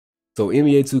So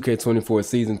NBA 2K24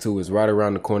 Season 2 is right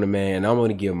around the corner, man, and I'm going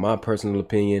to give my personal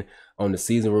opinion on the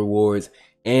season rewards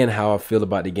and how I feel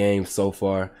about the game so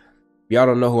far. If y'all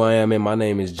don't know who I am, man, my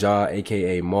name is Ja,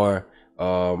 aka Mar.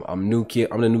 I'm the new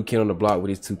kid on the block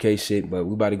with this 2K shit, but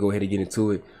we about to go ahead and get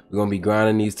into it. We're gonna be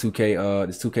grinding these 2K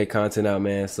this 2K content out,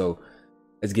 man. So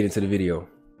let's get into the video.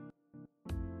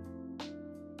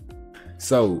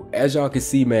 So as y'all can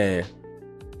see, man,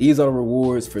 these are the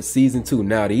rewards for season 2.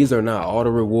 Now these are not all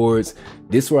the rewards.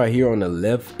 This right here on the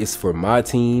left is for my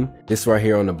team. This right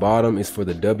here on the bottom is for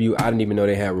the W. I didn't even know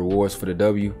they had rewards for the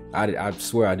W. I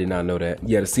swear I did not know that.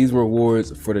 Yeah, the season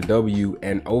rewards for the W,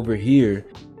 and over here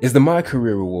is the My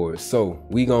Career rewards. So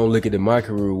we gonna look at the My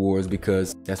Career rewards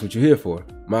because that's what you're here for.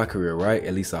 My Career, right?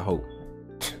 At least I hope.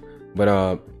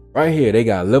 But right here they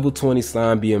got level 20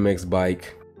 slime BMX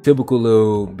bike. Typical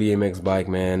little BMX bike,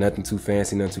 man. Nothing too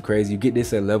fancy, nothing too crazy. You get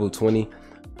this at level 20.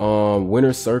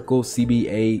 Winner Circle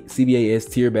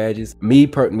CBAS tier badges.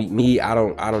 Me, I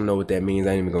don't know what that means.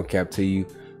 I ain't even gonna cap to you.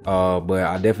 But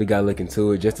I definitely gotta look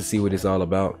into it just to see what it's all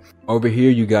about. Over here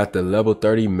you got the level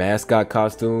 30 mascot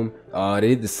costume. They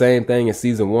did the same thing in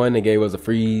season 1. They gave us a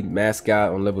free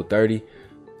mascot on level 30.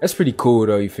 That's pretty cool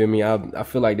though, you feel me? I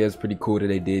feel like that's pretty cool that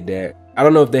they did that. I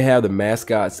don't know if they have the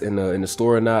mascots in the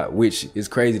store or not, which is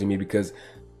crazy to me because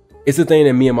it's the thing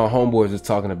that me and my homeboys was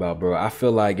talking about, bro. I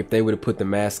feel like if they would have put the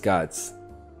mascots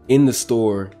in the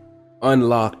store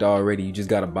unlocked already, you just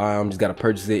gotta buy them, just gotta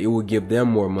purchase it, it would give them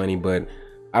more money. But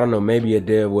I don't know, maybe a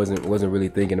dev wasn't really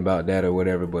thinking about that or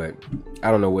whatever. But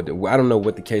I don't know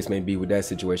what the case may be with that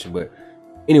situation. But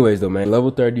anyways though, man,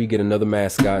 level 30 you get another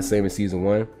mascot, same as season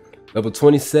 1. Level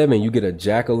 27, you get a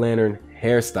jack-o'-lantern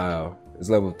hairstyle. It's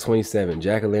level 27,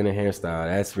 jack-o'-lantern hairstyle.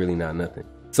 That's really not nothing.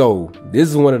 So this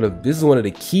is one of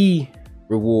the key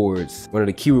rewards. One of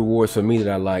the key rewards for me that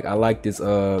I like. I like this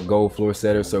gold floor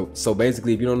setter. So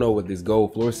basically, if you don't know what this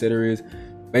gold floor setter is,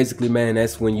 basically, man,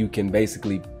 that's when you can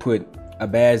basically put a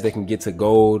badge that can get to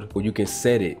gold, or you can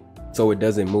set it so it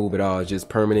doesn't move at all. It's just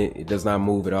permanent. It does not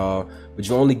move at all. But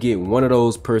you only get one of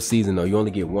those per season though. You only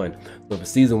get one. So for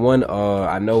season 1,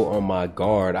 I know on my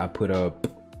guard I put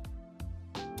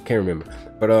can't remember.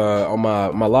 But on my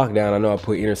lockdown, I know I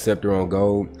put interceptor on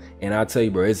gold. And I'll tell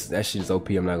you, bro, that shit is OP,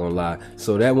 I'm not gonna lie.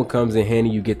 So that one comes in handy.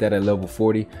 You get that at level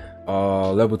 40.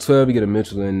 Level 12, you get a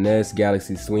Mitchell & Ness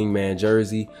Galaxy Swingman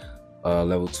jersey.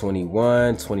 Level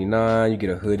 21, 29, you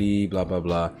get a hoodie, blah blah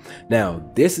blah.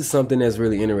 Now this is something that's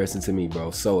really interesting to me,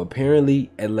 bro. So apparently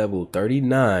at level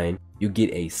 39 you get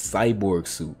a cyborg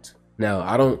suit.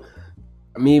 Now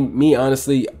me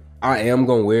honestly, I am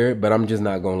gonna wear it, but I'm just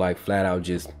not gonna like flat out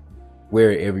just wear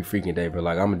it every freaking day, bro.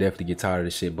 Like I'm gonna definitely get tired of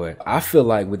this shit. But I feel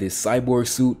like with this cyborg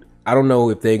suit, I don't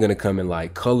know if they're gonna come in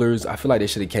like colors. I feel like they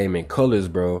should have came in colors,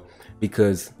 bro,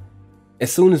 because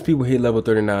as soon as people hit level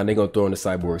 39, they're gonna throw in the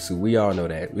cyborg suit. We all know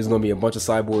that. There's gonna be a bunch of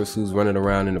cyborg suits running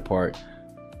around in the park.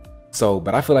 So,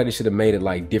 but I feel like they should have made it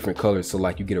like different colors. So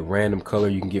like you get a random color,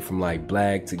 you can get from like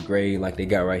black to gray, like they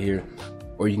got right here.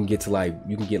 Or you can get like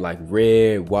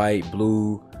red, white,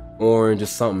 blue, orange, or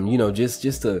something, you know, just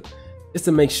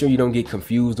to make sure you don't get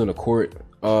confused on the court.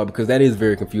 Because that is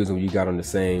very confusing when you got on the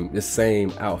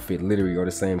same outfit, literally, or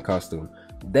the same costume.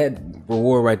 That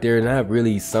reward right there, not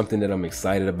really something that I'm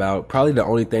excited about. Probably the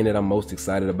only thing that I'm most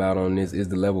excited about on this is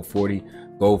the level 40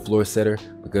 gold floor setter,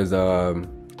 because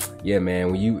yeah,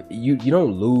 man, when you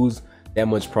don't lose that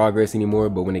much progress anymore.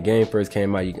 But when the game first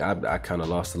came out, I kind of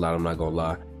lost a lot, I'm not gonna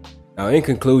lie. Now in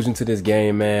conclusion to this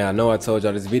game, man, I know I told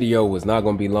y'all this video was not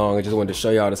gonna be long. I just wanted to show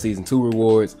y'all the season 2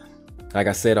 rewards. Like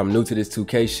I said, I'm new to this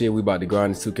 2K shit. We about to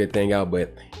grind this 2K thing out.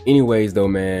 But anyways though,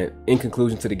 man, in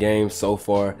conclusion to the game so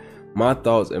far, my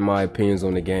thoughts and my opinions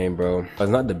on the game, bro.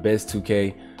 It's not the best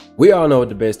 2K. We all know what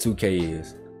the best 2K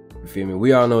is. You feel me?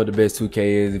 We all know what the best 2K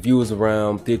is. If you was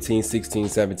around 15, 16,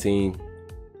 17,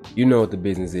 you know what the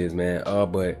business is, man.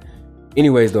 But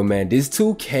anyways though, man, this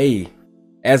 2K,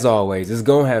 as always, it's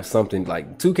gonna have something.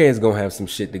 Like 2K is gonna have some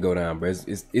shit to go down, bro.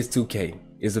 It's 2K.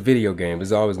 It's a video game.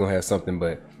 It's always gonna have something.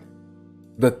 But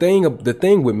the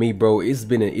thing with me, bro, it's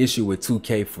been an issue with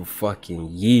 2K for fucking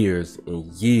years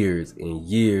and years and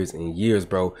years and years,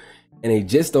 bro. And they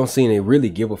just don't seem to really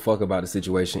give a fuck about the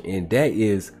situation. And that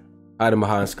is hiding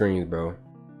behind screens, bro.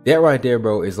 That right there,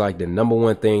 bro, is like the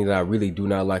 #1 thing that I really do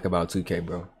not like about 2K,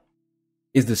 bro.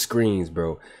 Is the screens,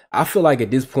 bro. I feel like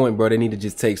at this point, bro, they need to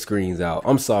just take screens out.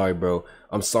 I'm sorry, bro.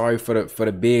 I'm sorry for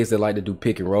the bigs that like to do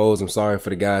pick and rolls. I'm sorry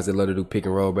for the guys that love to do pick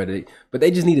and roll, but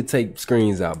they just need to take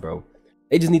screens out, bro.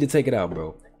 They just need to take it out,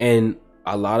 bro. And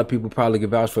a lot of people probably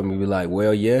could vouch for me, be like,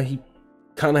 well, yeah, he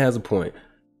kind of has a point.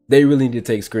 They really need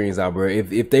to take screens out, bro.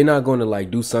 If they're not going to like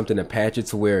do something to patch it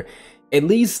to where at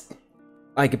least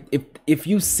Like if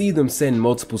you see them send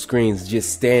multiple screens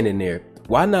just standing there,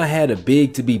 why not have the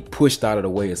big to be pushed out of the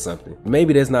way or something?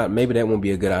 Maybe that won't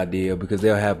be a good idea because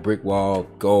they'll have brick wall,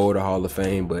 gold, or Hall of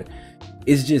Fame, but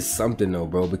it's just something though,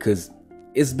 bro, because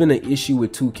it's been an issue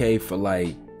with 2K for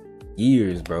like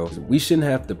years, bro. We shouldn't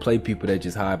have to play people that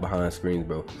just hide behind screens,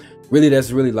 bro. Really,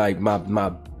 that's really like my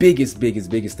biggest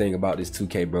thing about this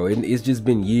 2K, bro. It's just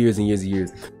been years and years and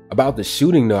years. About the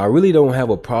shooting though, I really don't have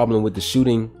a problem with the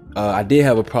shooting. I did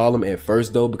have a problem at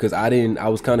first though, because I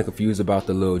was kind of confused about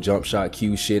the little jump shot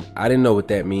Q shit. I didn't know what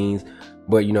that means,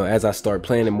 but you know, as I start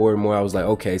playing it more and more, I was like,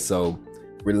 okay, so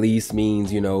release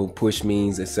means, you know, push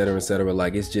means, etc, etc.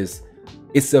 Like it's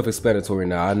self-explanatory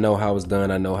now. I know how it's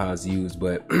done, I know how it's used,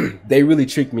 but they really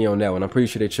tricked me on that one. I'm pretty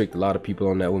sure they tricked a lot of people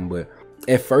on that one, but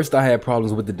at first I had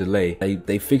problems with the delay.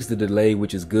 They fixed the delay,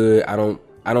 which is good. I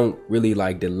don't really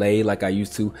like delay like I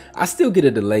used to. I still get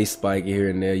a delay spike here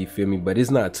and there, you feel me, but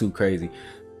it's not too crazy.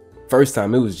 First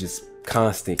time it was just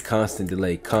constant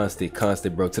delay,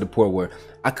 constant, bro, to the point where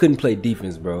I couldn't play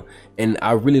defense, bro. And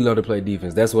I really love to play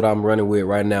defense. That's what I'm running with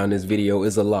right now in this video,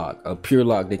 is a lock, a pure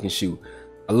lock that can shoot.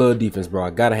 I love defense, bro. I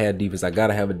gotta have defense. I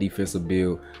gotta have a defensive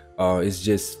build. That's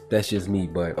just me.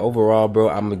 But overall, bro,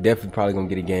 I'm definitely probably gonna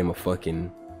get a game of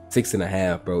fucking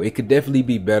 6.5, bro. It could definitely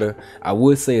be better. I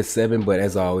would say a 7, but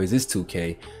as always, it's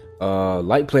 2K.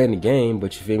 Like playing the game,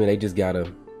 but you feel me? They just gotta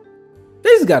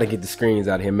get the screens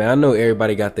out of here, man. I know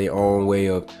everybody got their own way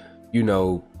of, you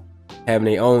know, having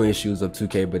their own issues of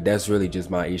 2K, but that's really just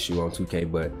my issue on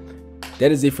 2K. But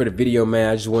that is it for the video, man.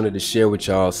 I just wanted to share with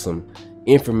y'all some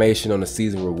information on the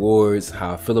season rewards,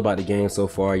 how I feel about the game so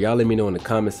far. Y'all let me know in the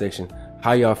comment section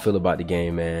how y'all feel about the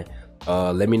game, man.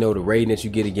 Let me know the rating that you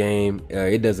get a game.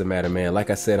 It doesn't matter, man. Like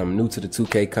I said, I'm new to the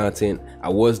 2K content. I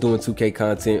was doing 2K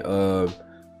content.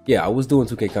 Yeah, I was doing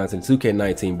 2K content,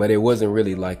 2K19, but it wasn't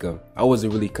really like I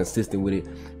wasn't really consistent with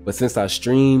it. But since I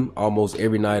stream almost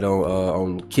every night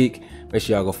on Kick, make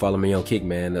sure y'all go follow me on Kick,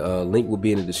 man. The link will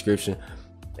be in the description.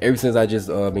 Ever since I just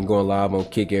been going live on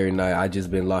Kick every night, I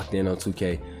just been locked in on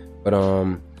 2K. But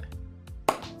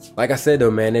like I said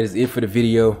though, man, that is it for the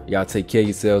video. Y'all take care of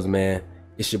yourselves, man.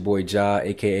 It's your boy Ja,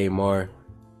 aka Mar.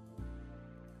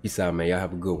 Peace out, man. Y'all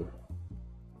have a good one.